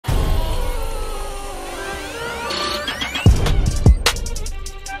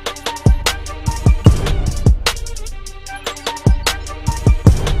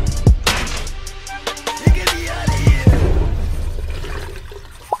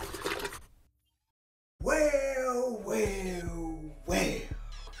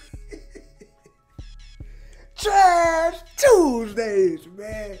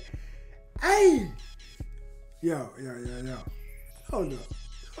Yo. Hold up.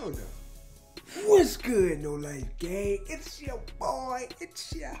 What's good, No Life Gang? It's your boy,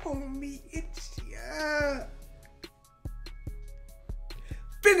 it's your homie, it's your...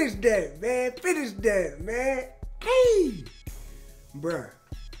 Finish that, man. Hey! Bruh,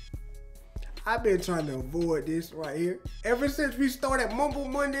 I've been trying to avoid this right here ever since we started Mumble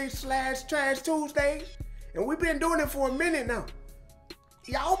Monday / Trash Tuesdays, and we've been doing it for a minute now.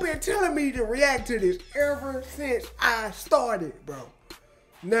 Y'all been telling me to react to this ever since I started, bro.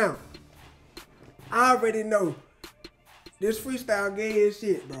 Now, I already know this freestyle gay as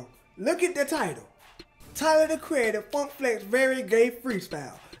shit, bro. Look at the title. Tyler the Creator, Funk Flex, Very Gay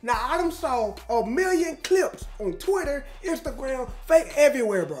Freestyle. Now, I done saw a million clips on Twitter, Instagram, fake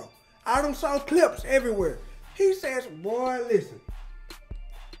everywhere, bro. I done saw clips everywhere. He says, boy, listen.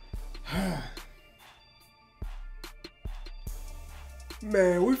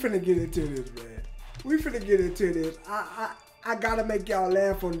 Man, we finna get into this, man. We finna get into this. I gotta make y'all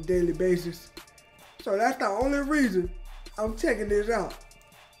laugh on a daily basis. So that's the only reason I'm checking this out.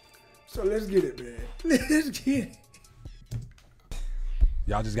 So let's get it, man. Let's get it.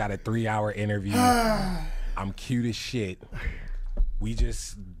 Y'all just got a 3-hour interview. I'm cute as shit. We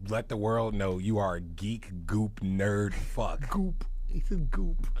just let the world know you are a geek, goop, nerd, fuck. Goop. He said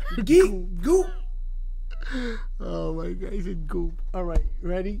goop. Geek, goop. Oh my God, he said goop. All right,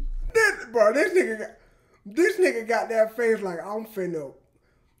 ready? This nigga got that face like I'm finna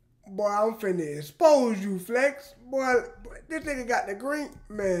expose you, Flex. Boy, this nigga got the green,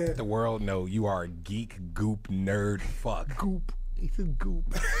 man. Let the world know you are a geek, goop, nerd, fuck. Goop. He said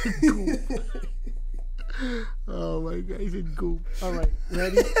goop. Goop. Oh my God, he said goop. All right,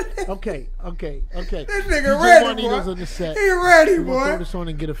 ready? Okay. This nigga ready, boy. On the set. He ready, We'll boy. throw this on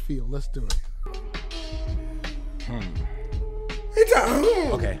and get a feel. Let's do it.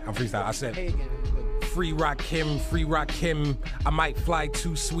 Okay, I'm freestyle. I said, free rock him. I might fly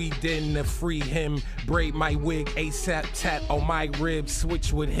to Sweden to free him. Braid my wig, ASAP tat on my ribs.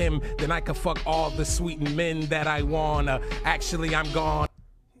 Switch with him, then I can fuck all the sweet men that I wanna. Actually, I'm gone.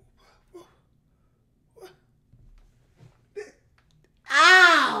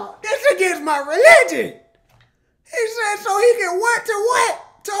 Ow! This against my religion. He said so he can what to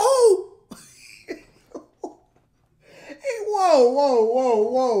what? To who?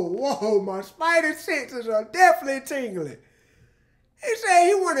 Whoa. My spider senses are definitely tingling. He said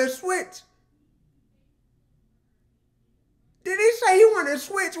he want to switch. Did he say he want to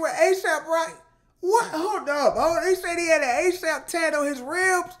switch with ASAP, right? What? Hold up. He said he had an ASAP tat on his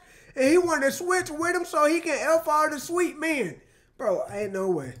ribs and he wanted to switch with him so he can F all the sweet men. Bro, ain't no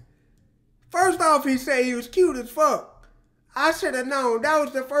way. First off, he said he was cute as fuck. I should have known. That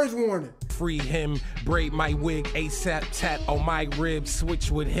was the first warning. Free him, braid my wig, ASAP tat on my ribs,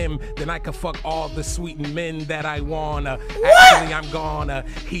 switch with him, then I can fuck all the sweet men that I wanna. What? Actually, I'm gonna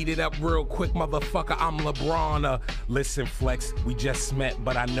heat it up real quick, motherfucker, I'm LeBron. Listen, Flex, we just met,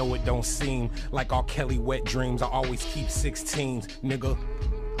 but I know it don't seem like R. Kelly wet dreams. I always keep 16s, nigga.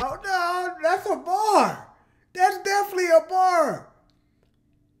 Oh no, that's a bar. That's definitely a bar.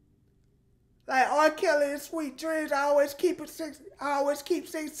 Like R. Kelly and Sweet Dreams, I always keep 16s.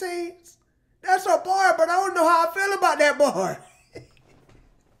 That's a bar, but I don't know how I feel about that bar.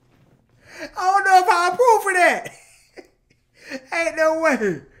 I don't know if I approve of that. Ain't no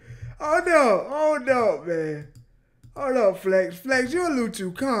way. Oh no, man. Hold up, Flex. Flex, you're a little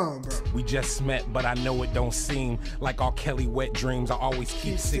too calm, bro. We just met, but I know it don't seem like R. Kelly wet dreams. I always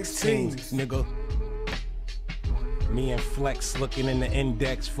keep 16s, nigga. Me and Flex looking in the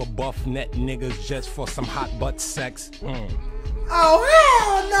index for buff net niggas just for some hot butt sex. Oh,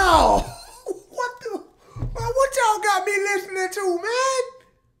 hell no! What y'all got me listening to, man?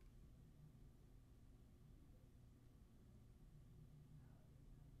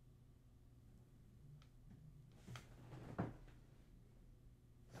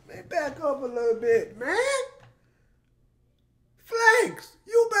 Let me back up a little bit, man. Flex,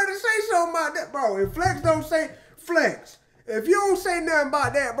 you better say something about that, bro. If Flex don't say... Flex, if you don't say nothing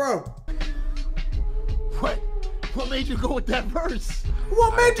about that, bro. What made you go with that verse?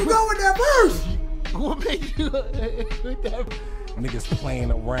 What made you go with that verse? What made you with that verse? Niggas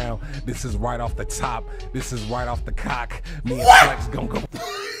playing around. This is right off the top. This is right off the cock. Me and What? Flex gon' go.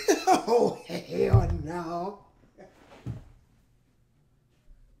 Oh, hell no.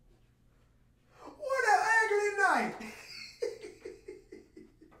 What an ugly night.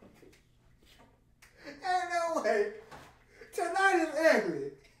 Ain't no way. Tonight is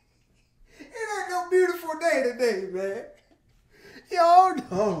ugly. It ain't no beautiful day today, man. Yo,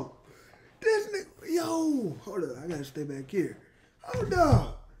 no. This nigga, yo. Hold up, I gotta stay back here. Hold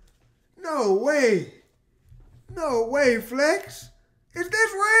up. No way. No way, Flex. Is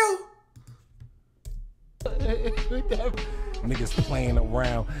this real? Niggas playing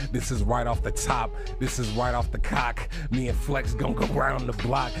around. This is right off the top. This is right off the cock. Me and Flex gonna go round the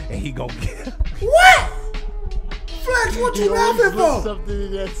block and he gonna get. What? Flex, what you laughing for?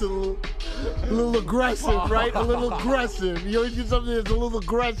 Something that's a little aggressive, right? A little aggressive. You always do something that's a little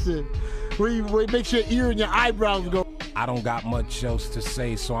aggressive. Where it makes your ear and your eyebrows go. I don't got much else to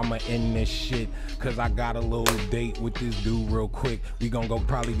say, so I'ma end this shit. Cause I got a little date with this dude real quick. We gonna go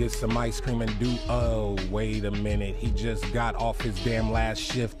probably get some ice cream and do. Oh, wait a minute. He just got off his damn last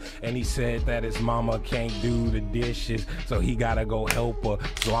shift and he said that his mama can't do the dishes, so he gotta go help her.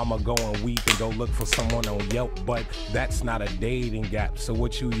 So I'ma go and weep and go look for someone on Yelp, but that's not a dating app. So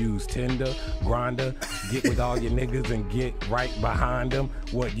what you use, Tinder, Grindr? Get with all your niggas and get right behind them.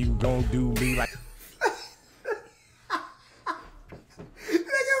 What you gonna do me like?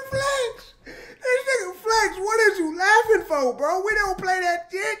 What is you laughing for, bro? We don't play that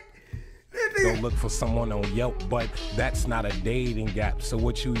shit. Go look for someone on Yelp, but that's not a dating app. So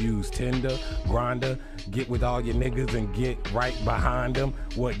what you use, Tinder, Grindr? Get with all your niggas and get right behind them.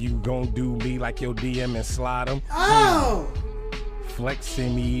 What you gonna do me like your DM and slide them? Oh! Flex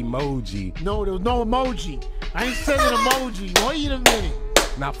send me emoji. No, there was no emoji. I ain't sending emoji. Wait a minute.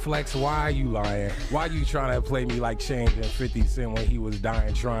 Now Flex, why are you lying? Why you trying to play me like changing 50 Cent when he was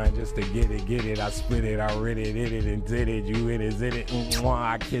dying trying just to get it? I spit it, I read it, hit it, and did it. You hit it, zit it,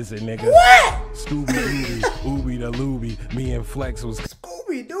 I kiss it, nigga. What? Scooby Dooby, Ooby the Looby. Me and Flex was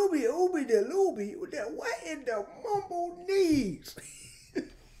Scooby Dooby, Ooby the Looby. What in the mumble knees? Hey,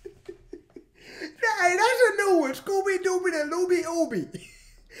 that's a new one. Scooby Dooby the Looby Ooby.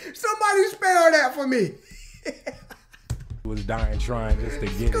 Somebody spell that for me. was dying trying just to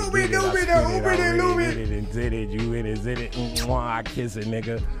get Scooby it. Dooby the Ooby the Looby. Hit it and did it. You hit it, zit it, I kiss it,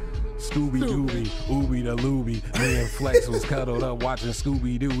 nigga. Scooby Dooby, Ooby the Looby. Me and Flex was cuddled up watching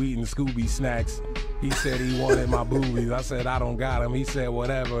Scooby Doo eating Scooby snacks. He said he wanted my boobies. I said I don't got him. He said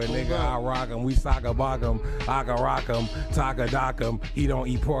whatever, nigga, I rock him. We soccer block him. I can rock him. Taka dock him. He don't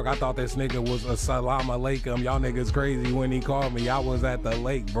eat pork. I thought this nigga was a salam alaikum. Y'all niggas crazy when he called me. I was at the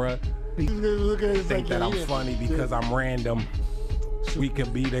lake, bruh. Think that I'm funny because I'm random. We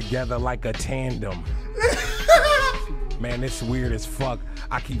could be together like a tandem. Man, it's weird as fuck.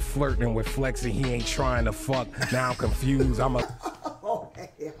 I keep flirting with Flex and he ain't trying to fuck. Now I'm confused. Oh,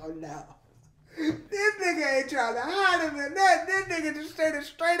 hell no. This nigga ain't trying to hide him in that. This nigga just said it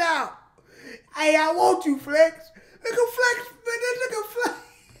straight out. Hey, I want you, Flex. Look at Flex, man. This nigga Flex.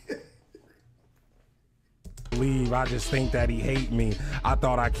 Leave. I just think that he hate me. I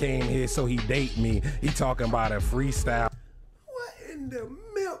thought I came here so he date me. He talking about a freestyle. What in the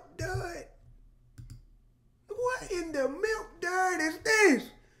milk dud? What in the milk dud is this?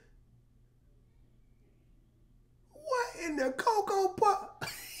 What in the cocoa pop?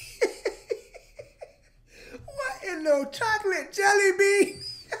 What in the chocolate jelly bean?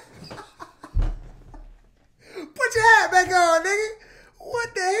 Put your hat back on, nigga.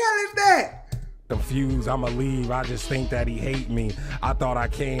 What the hell is that? Confused, I'ma leave. I just think that he hate me. I thought I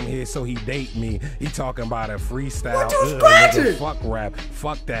came here so he date me. He talking about a freestyle. What you scratching? Nigga, fuck rap.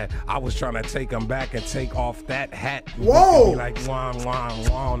 Fuck that. I was trying to take him back and take off that hat. Whoa. Be like wah, wah,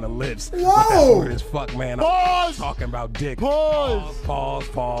 wah on the lips. Whoa. But that's weird as fuck, man. Pause. I'm talking about dick. Pause.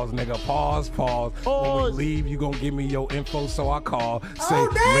 Pause, nigga. Pause. When we leave, you gonna give me your info, so I call. Say, Oh,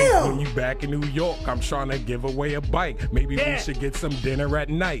 damn. Link, when you back in New York, I'm trying to give away a bike. Maybe we should get some dinner at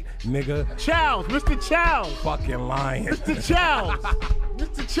night, nigga. Charles, Mr. Charles. Fucking lying. Mr. Charles.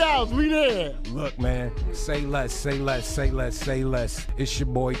 Mr. Charles, we there. Look, man, say less, say less, say less, say less. It's your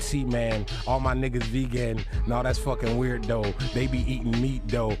boy T-Man. All my niggas vegan. No, that's fucking weird, though. They be eating meat,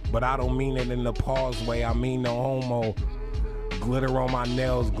 though. But I don't mean it in the pause way. I mean no homo. Glitter on my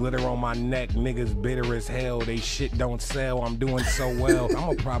nails, glitter on my neck. Niggas bitter as hell. They shit don't sell. I'm doing so well.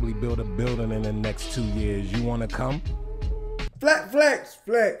 I'ma probably build a building in the next 2 years. You wanna come? Flex.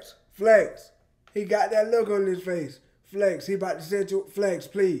 He got that look on his face. Flex, he about to say to Flex,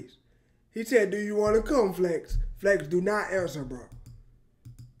 please. He said, do you want to come, Flex? Flex, do not answer, bro.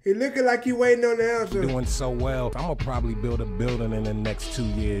 He looking like he waiting on the answer. Doing so well. I'ma probably build a building in the next 2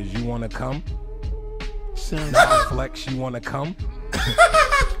 years. You wanna come? Flex, you wanna come?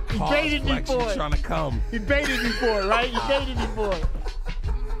 He baited me for it. Trying to come. He baited me for it, right? He baited me for it.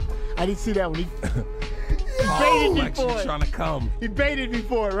 I didn't see that one. He baited me for it. Trying to come. He baited me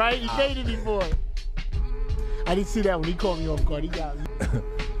for it, right? He baited me for it. I didn't see that one. He caught me off guard. He got me.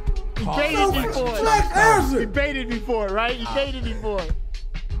 He baited me for it. He baited me for it, right? He baited me for it.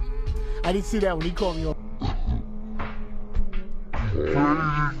 I didn't see that one. He caught me off.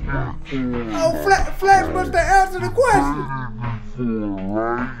 Oh, Flex must have answered the question.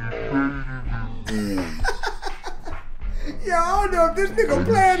 Yo, I don't know if this nigga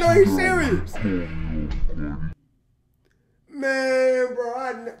playing or he's serious. Man,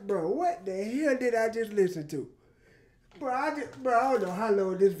 bro, what the hell did I just listen to? Bro, I don't know how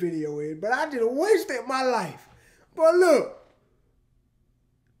long this video is, but I just wasted my life. But look,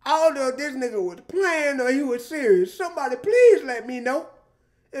 I don't know if this nigga was playing or he was serious. Somebody please let me know.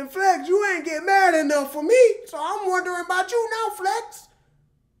 And Flex, you ain't get mad enough for me, so I'm wondering about you now, Flex.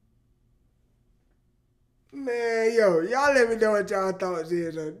 Man, yo, y'all let me know what y'all thoughts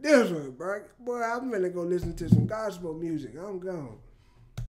is on this one, bro. Boy, I'm finna go listen to some gospel music. I'm gone.